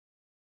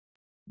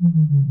The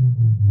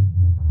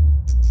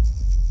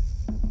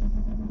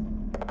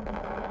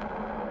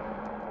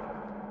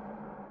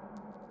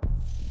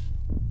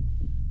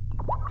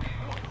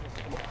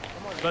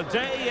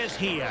day is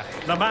here.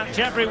 The match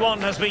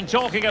everyone has been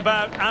talking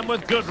about, and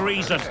with good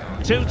reason.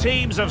 Two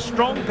teams of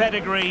strong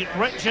pedigree,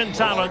 rich in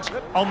talent,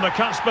 on the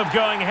cusp of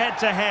going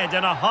head-to-head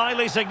in a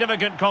highly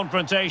significant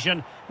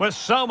confrontation with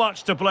so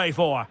much to play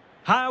for.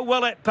 How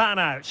will it pan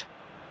out?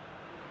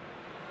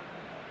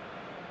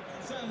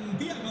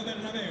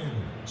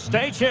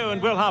 Stay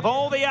tuned, we'll have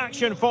all the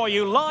action for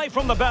you live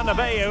from the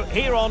Bernabeu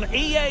here on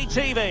EA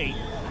TV.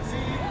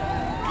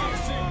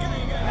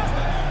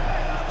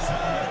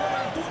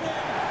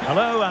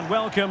 Hello and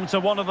welcome to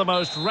one of the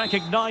most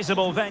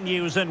recognisable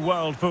venues in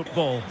world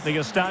football, the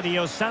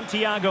Estadio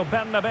Santiago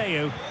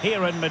Bernabeu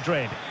here in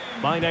Madrid.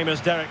 My name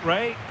is Derek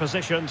Ray,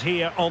 positioned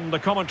here on the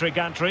commentary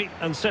gantry,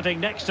 and sitting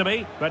next to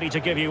me, ready to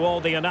give you all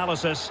the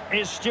analysis,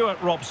 is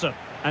Stuart Robson.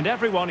 And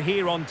everyone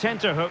here on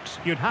tenterhooks,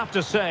 you'd have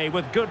to say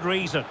with good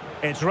reason.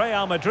 It's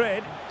Real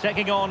Madrid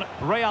taking on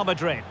Real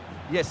Madrid.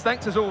 Yes,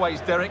 thanks as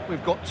always, Derek.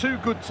 We've got two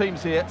good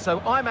teams here, so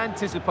I'm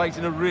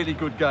anticipating a really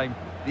good game.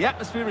 The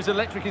atmosphere is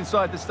electric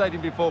inside the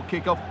stadium before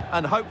kick-off,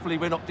 and hopefully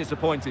we're not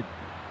disappointed.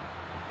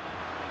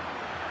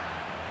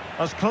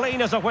 As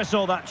clean as a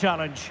whistle, that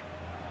challenge.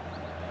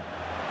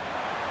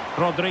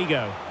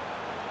 Rodrigo.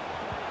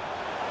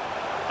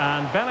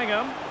 And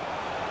Bellingham.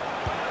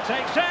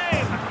 Takes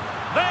aim.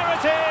 There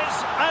it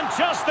is, and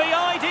just the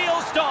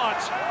ideal start.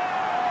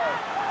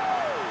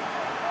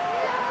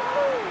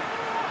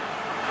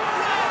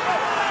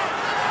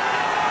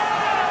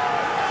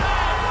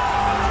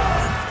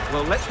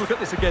 Well, let's look at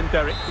this again,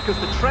 Derek, because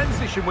the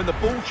transition when the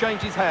ball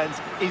changes hands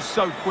is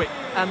so quick.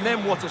 And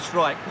then what a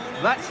strike.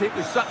 That's hit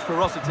with such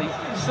ferocity.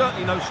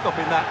 Certainly no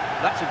stopping that.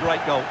 That's a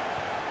great goal.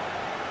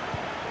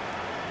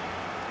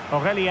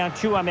 Aurelien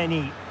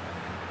Tchouameni.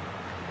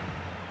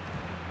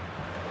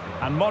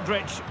 And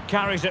Modric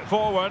carries it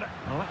forward.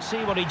 Well, let's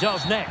see what he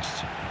does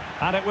next.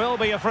 And it will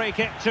be a free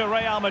kick to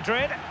Real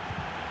Madrid.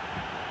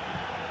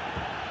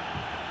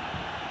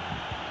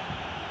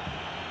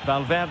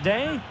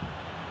 Valverde.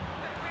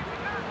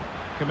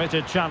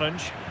 Committed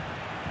challenge.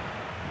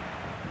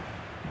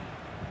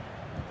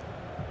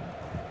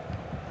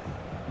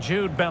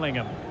 Jude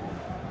Bellingham.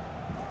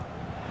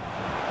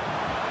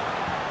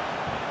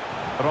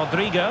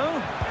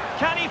 Rodrigo.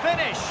 Can he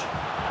finish?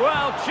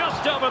 Well,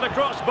 just over the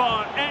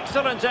crossbar.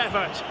 Excellent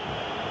effort.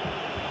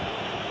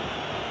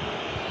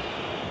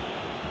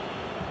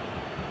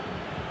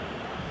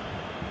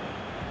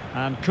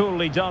 And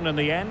coolly done in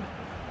the end.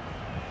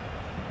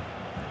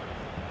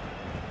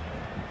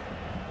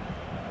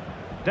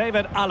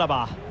 David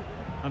Alaba,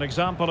 an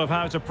example of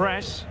how to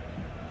press.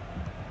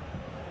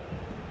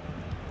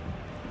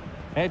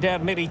 Eder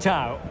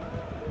Militao.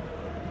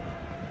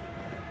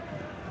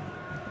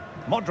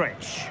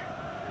 Modric.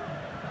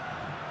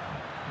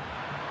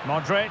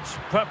 Modric,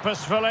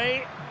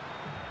 purposefully.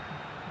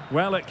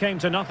 Well, it came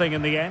to nothing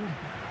in the end.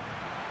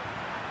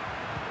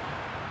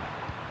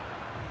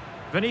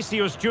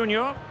 Vinicius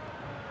Junior.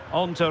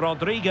 On to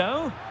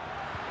Rodrigo.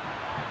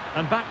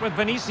 And back with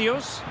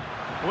Vinicius.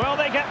 Will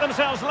they get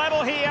themselves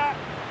level here?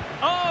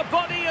 Oh,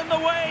 body in the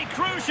way,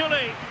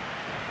 crucially.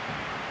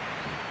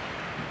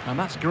 And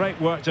that's great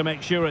work to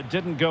make sure it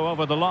didn't go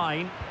over the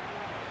line.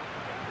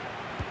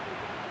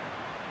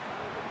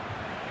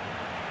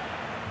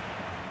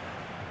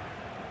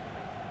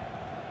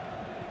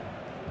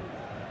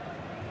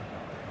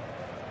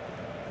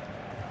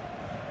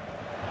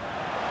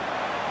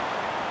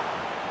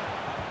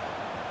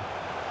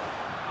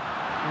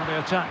 Well, the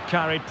attack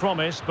carried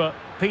promise, but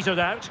petered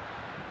out.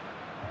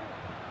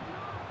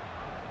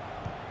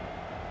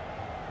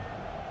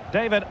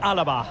 David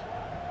Alaba.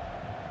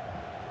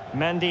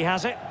 Mendy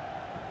has it.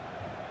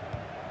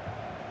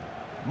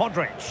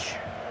 Modric.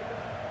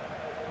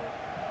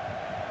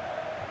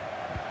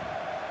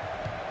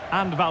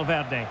 And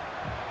Valverde.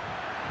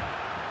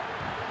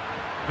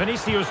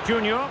 Vinicius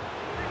Junior.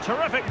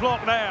 Terrific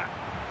block there.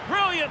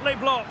 Brilliantly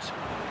blocked.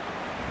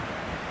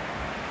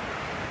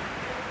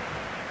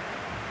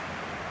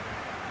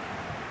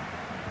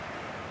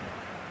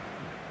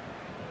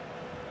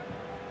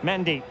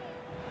 Mendy.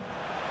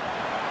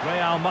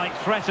 Real might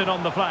threaten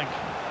on the flank.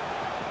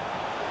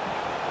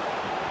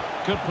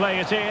 Could play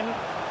it in.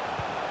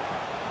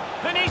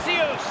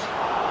 Vinicius!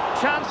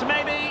 Chance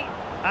maybe,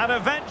 and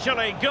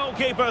eventually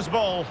goalkeeper's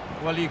ball.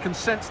 Well, you can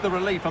sense the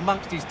relief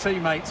amongst his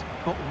teammates,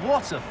 but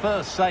what a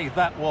first save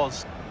that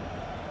was.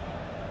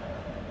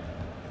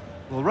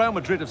 Well, Real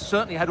Madrid have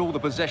certainly had all the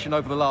possession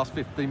over the last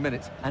 15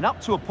 minutes, and up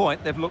to a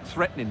point they've looked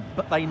threatening,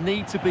 but they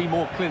need to be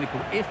more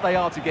clinical if they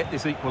are to get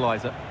this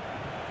equaliser.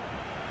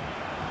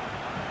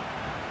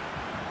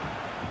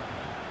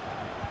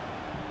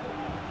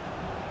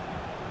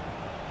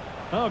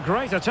 Oh,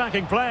 great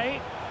attacking play.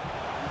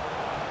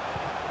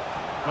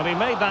 Well, he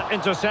made that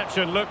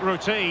interception look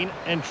routine.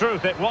 In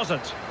truth, it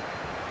wasn't.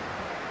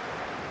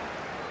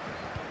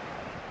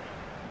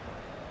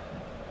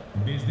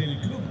 Desde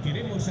el club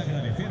queremos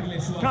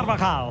agradecerle su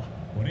Carvajal.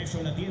 Por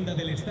eso la tienda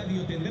del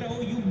estadio tendrá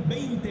hoy un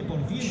 20%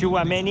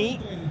 Tchouaméni.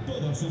 en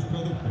todos sus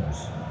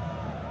productos.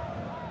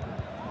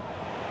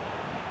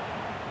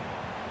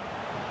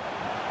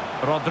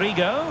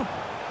 Rodrigo.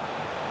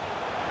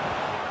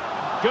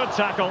 Good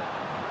tackle.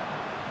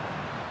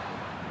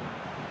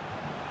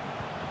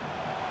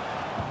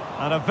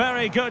 And a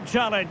very good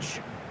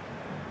challenge.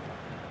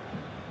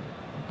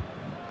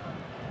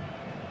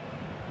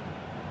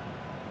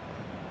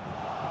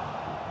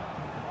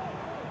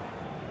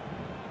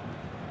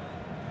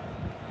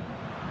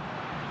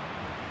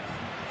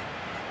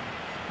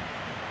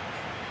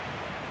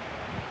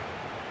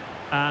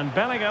 And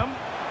Bellingham.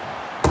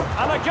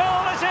 And a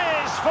goal it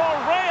is for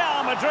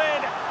Real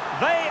Madrid.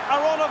 They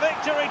are on a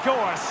victory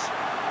course.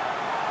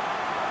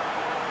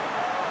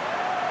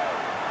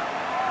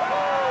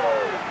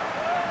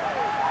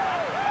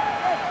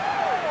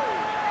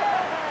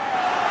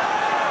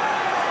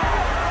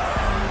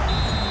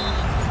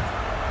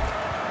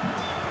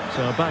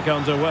 So back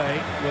underway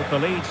with the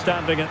lead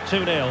standing at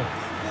 2-0.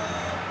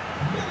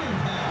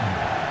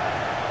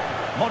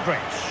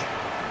 Modric.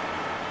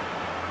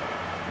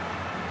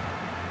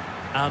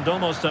 And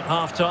almost at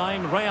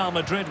half-time, Real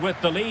Madrid with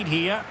the lead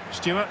here.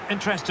 Stuart,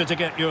 interested to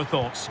get your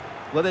thoughts.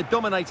 Well, they're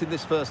dominating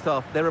this first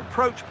half. Their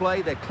approach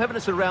play, their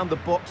cleverness around the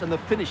box and the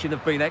finishing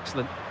have been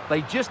excellent.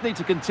 They just need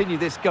to continue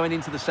this going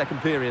into the second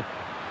period.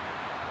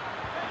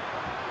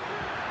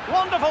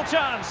 Wonderful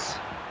chance.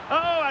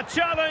 Oh, a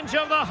challenge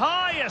of the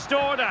highest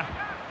order.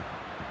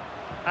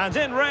 And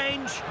in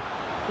range.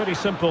 Pretty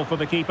simple for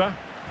the keeper.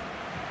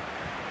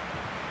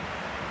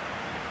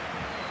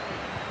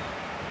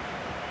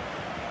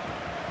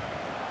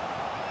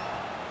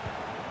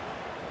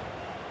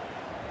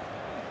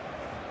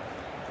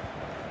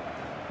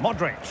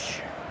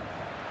 Modric.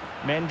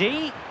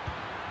 Mendy.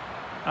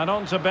 And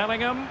on to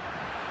Bellingham.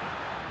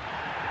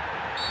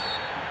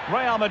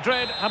 Real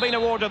Madrid have been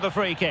awarded the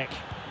free kick.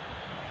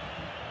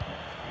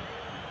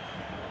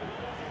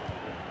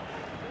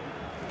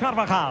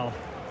 Carvajal.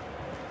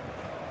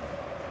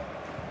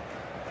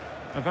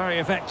 A very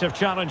effective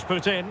challenge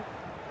put in.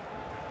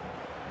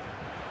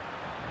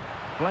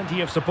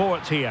 Plenty of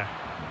support here.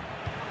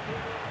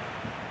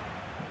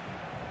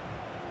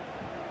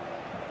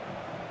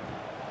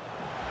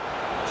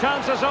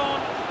 Chances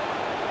on.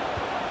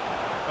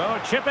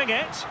 Oh, chipping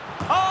it.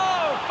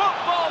 Oh,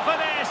 football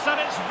finesse at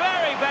its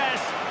very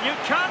best. You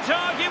can't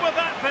argue with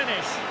that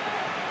finish.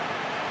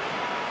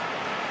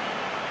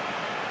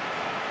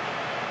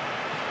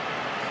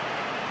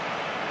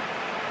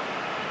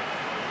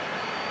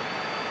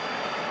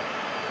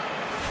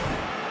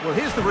 Well,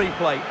 here's the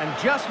replay,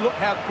 and just look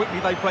how quickly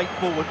they break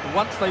forward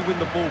once they win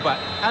the ball back.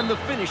 And the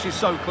finish is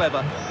so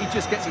clever. He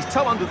just gets his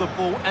toe under the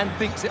ball and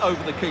dinks it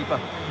over the keeper.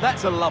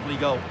 That's a lovely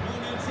goal.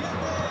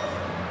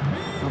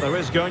 Well, there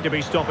is going to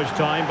be stoppage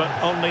time, but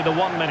only the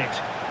 1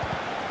 minute.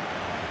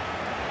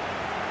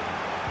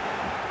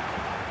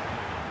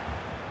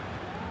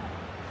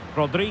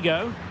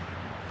 Rodrigo.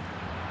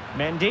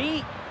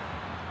 Mendy.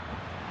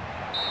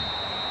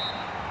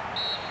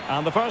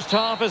 And the first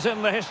half is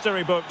in the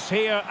history books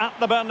here at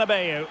the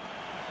Bernabeu.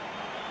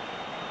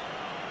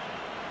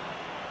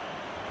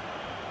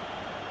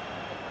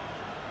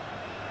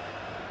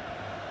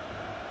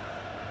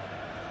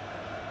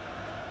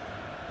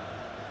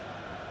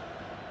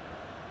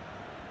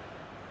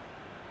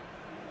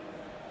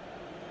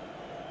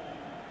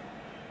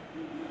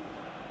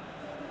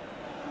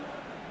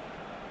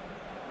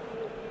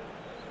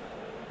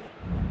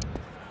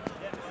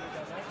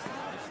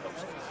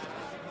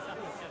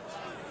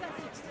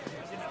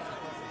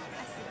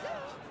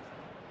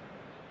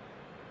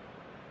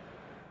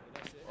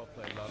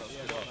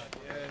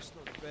 Yeah, it's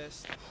not the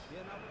best.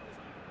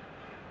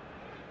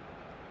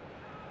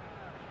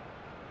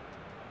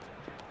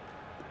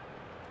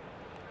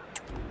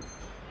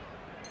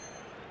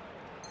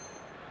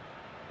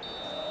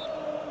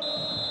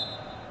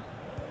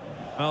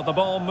 Well, the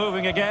ball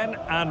moving again,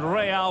 and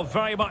Real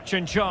very much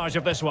in charge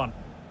of this one.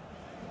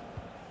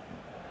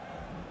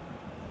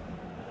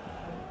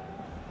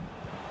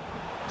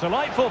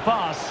 Delightful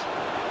pass.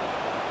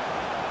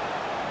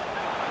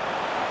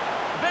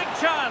 Big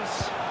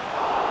chance.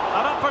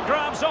 And up for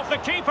grabs off the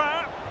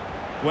keeper.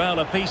 Well,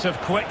 a piece of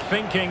quick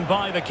thinking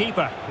by the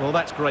keeper. Well,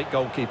 that's great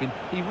goalkeeping.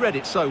 He read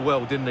it so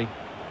well, didn't he?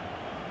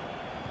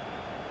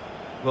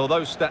 Well,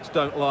 those stats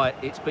don't lie.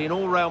 It's been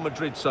all Real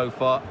Madrid so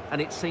far,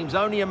 and it seems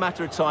only a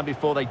matter of time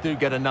before they do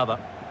get another.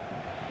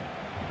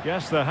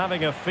 Yes, they're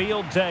having a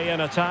field day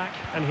in attack,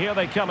 and here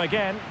they come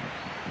again.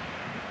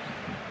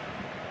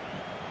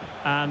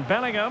 And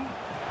Bellingham.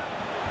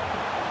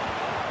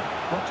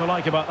 What to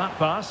like about that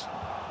pass?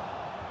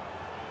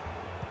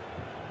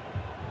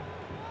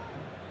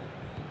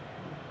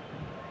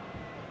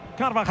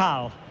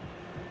 Carvajal.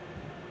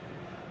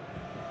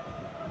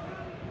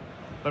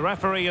 The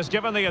referee has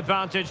given the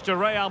advantage to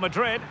Real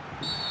Madrid.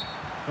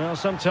 Well,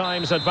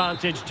 sometimes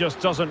advantage just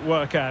doesn't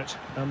work out,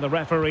 and the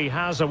referee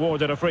has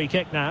awarded a free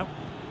kick now.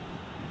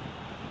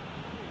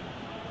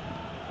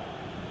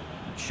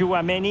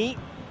 Tchouaméni.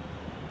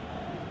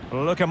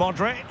 Luka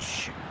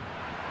Modric.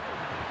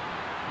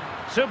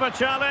 Super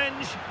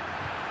challenge.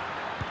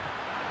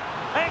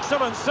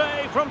 Excellent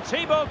save from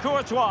Thibaut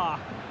Courtois.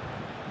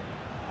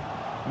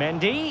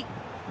 Mendy.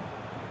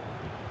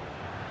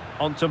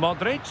 On to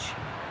Modric.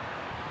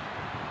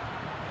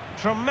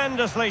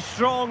 Tremendously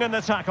strong in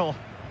the tackle.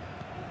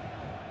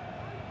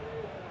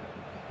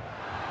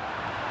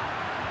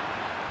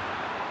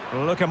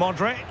 Luka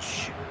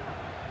Modric.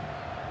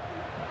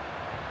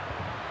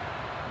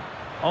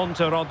 On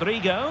to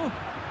Rodrigo.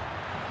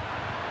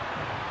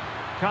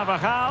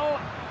 Carvajal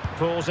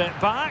pulls it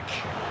back.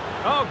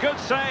 Oh, good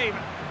save.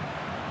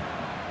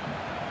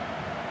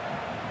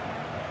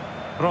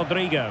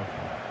 Rodrigo.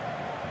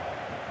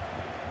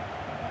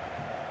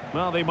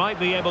 Well, they might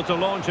be able to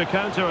launch a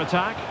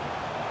counter-attack.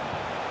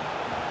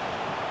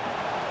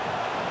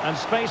 And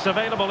space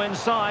available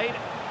inside.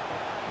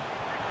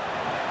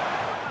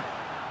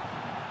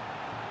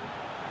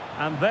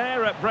 And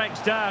there it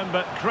breaks down,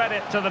 but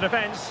credit to the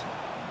defence.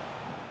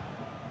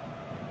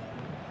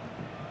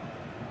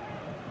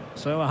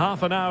 So a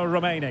half an hour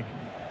remaining.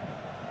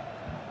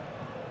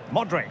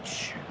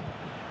 Modric.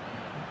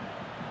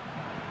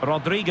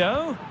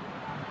 Rodrigo.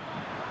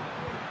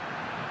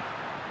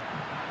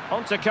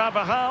 On to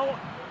Carvajal.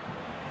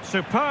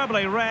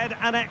 Superbly read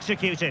and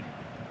executed.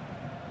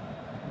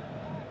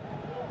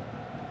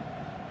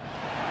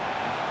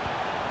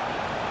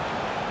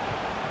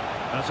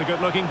 That's a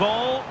good-looking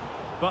ball.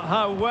 But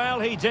how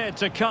well he did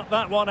to cut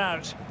that one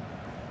out.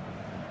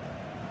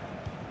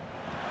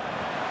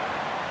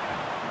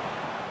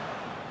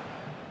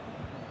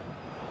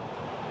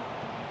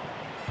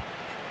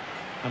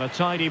 And a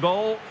tidy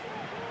ball.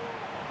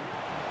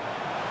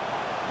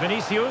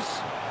 Vinicius.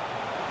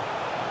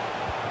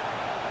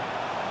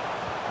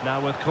 Now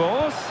with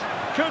Kroos.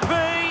 Could be.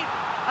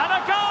 And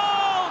a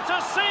goal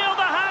to seal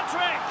the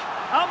hat-trick.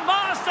 A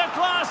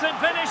masterclass in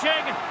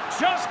finishing.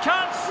 Just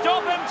can't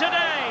stop him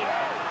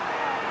today.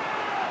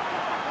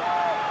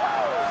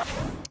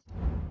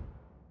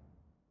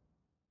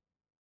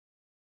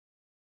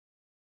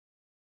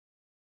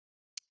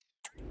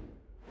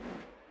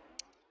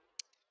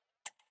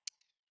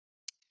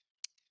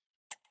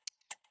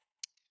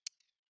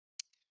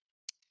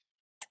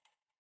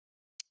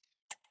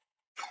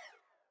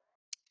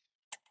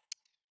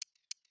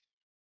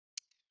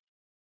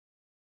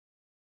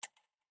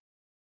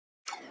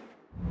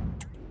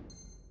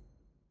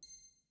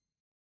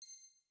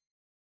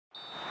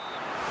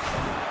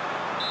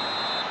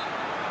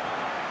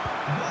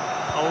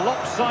 A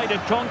lopsided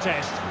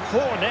contest,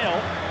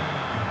 4-0.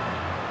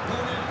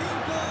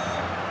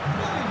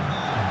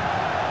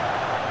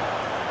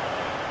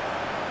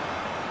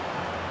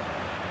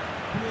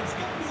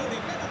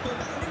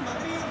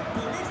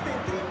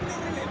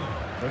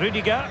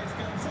 Rudiger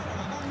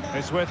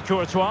is with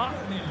Courtois.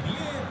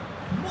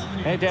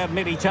 Eder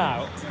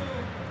Militao.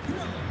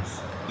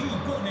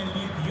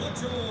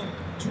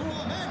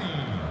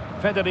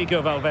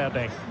 Federico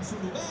Valverde.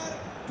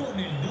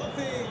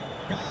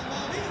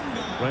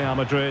 Real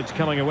Madrid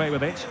coming away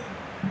with it.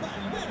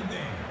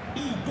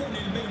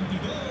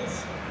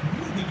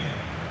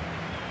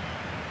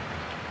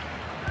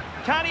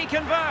 Can he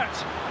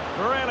convert?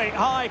 Really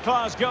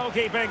high-class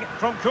goalkeeping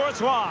from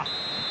Courtois.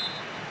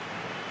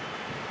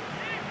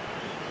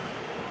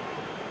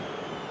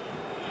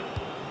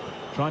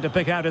 Trying to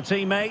pick out a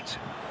teammate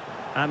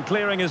and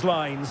clearing his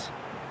lines.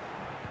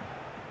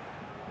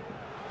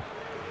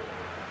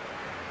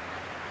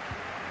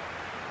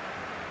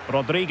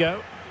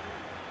 Rodrigo.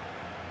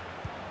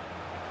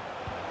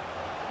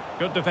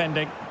 Good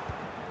defending.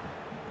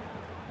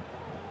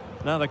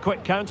 Now the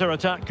quick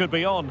counter-attack could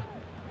be on.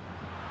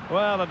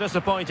 Well, a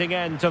disappointing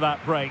end to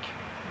that break.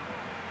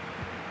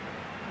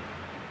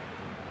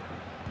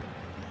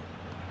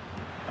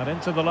 And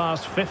into the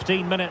last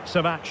 15 minutes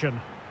of action.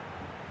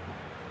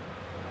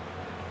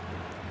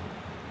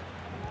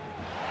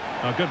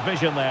 A good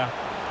vision there.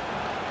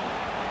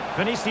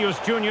 Vinicius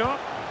Junior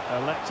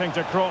electing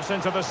to cross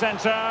into the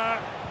centre.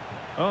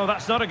 Oh,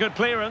 that's not a good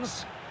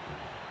clearance.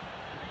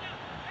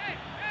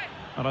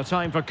 And a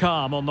time for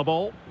calm on the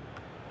ball.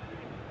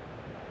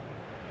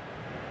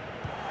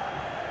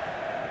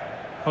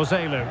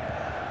 Joselu.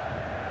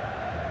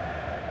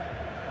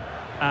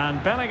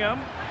 And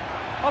Bellingham.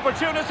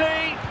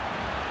 Opportunity.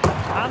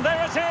 And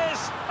there it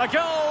is. A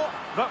goal.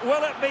 But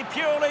will it be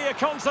purely a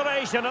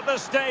consolation at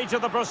this stage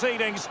of the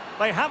proceedings?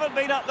 They haven't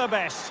been at their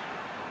best.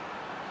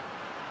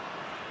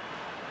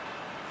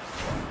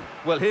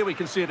 Well, here we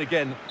can see it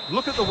again.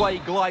 Look at the way he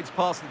glides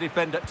past the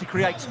defender to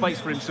create space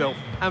for himself.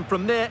 And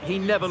from there, he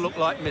never looked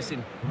like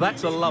missing.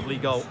 That's a lovely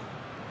goal.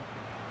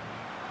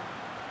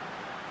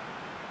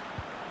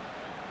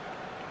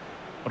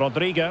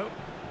 Rodrigo.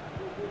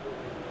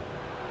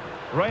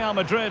 Real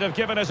Madrid have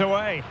given us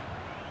away.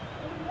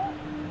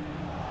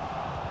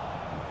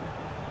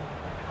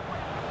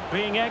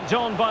 Being egged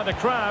on by the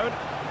crowd.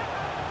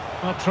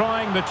 Not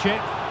trying the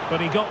chip, but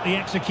he got the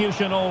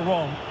execution all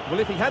wrong. Well,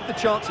 if he had the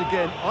chance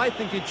again, I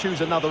think he'd choose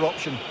another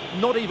option.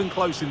 Not even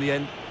close in the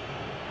end.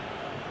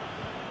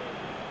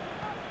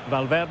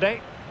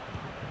 Valverde.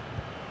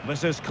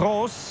 This is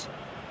Kroos.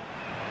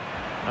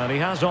 And he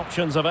has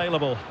options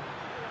available.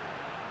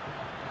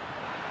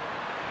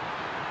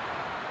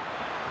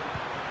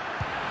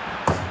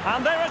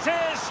 And there it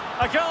is,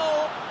 a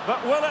goal.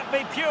 But will it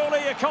be purely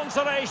a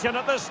consolation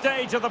at this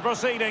stage of the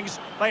proceedings?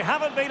 They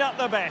haven't been at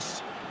their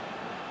best.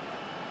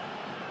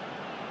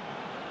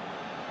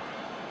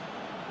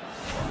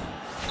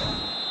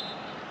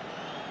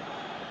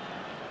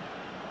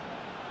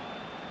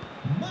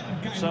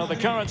 So the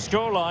current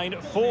scoreline,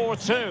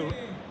 4-2.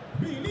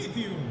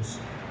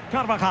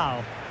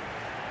 Carvajal.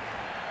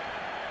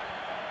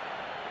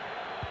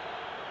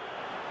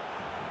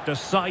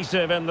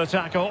 Decisive in the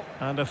tackle.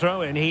 And a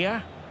throw in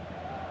here.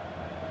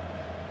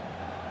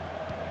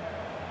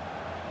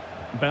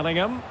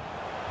 Bellingham.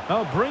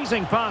 Oh,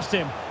 breezing past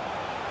him.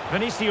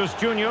 Vinicius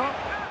Junior.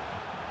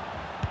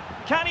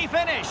 Can he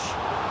finish?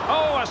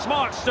 Oh, a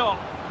smart stop.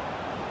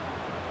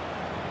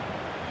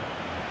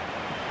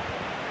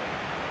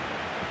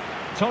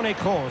 Toni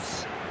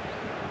Kroos.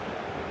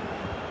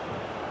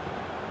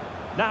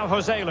 Now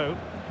Joselu.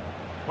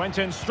 Went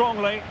in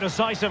strongly,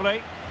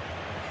 decisively.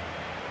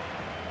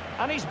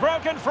 And he's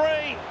broken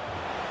free.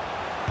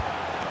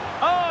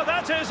 Oh,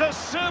 that is a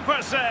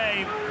super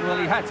save. Well,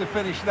 he had to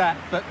finish that,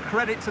 but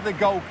credit to the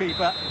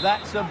goalkeeper.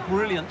 That's a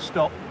brilliant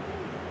stop.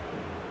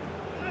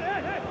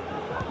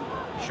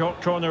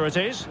 Short corner it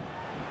is.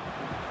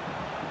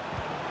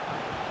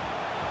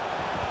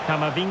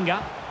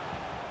 Camavinga.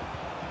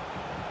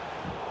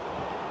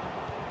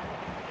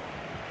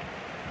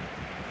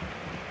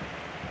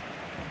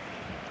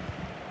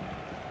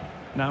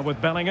 Now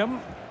with Bellingham.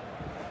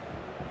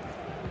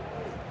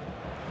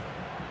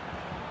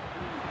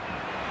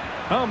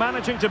 Oh,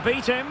 managing to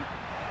beat him.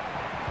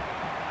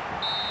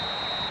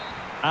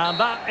 And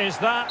that is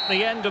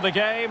the end of the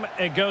game.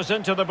 It goes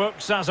into the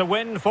books as a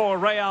win for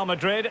Real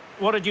Madrid.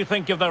 What did you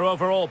think of their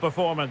overall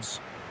performance?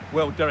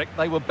 Well, Derek,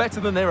 they were better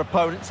than their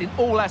opponents in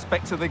all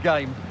aspects of the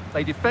game.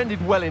 They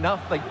defended well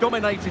enough, they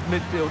dominated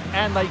midfield,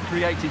 and they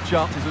created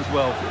chances as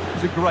well. It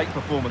was a great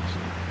performance.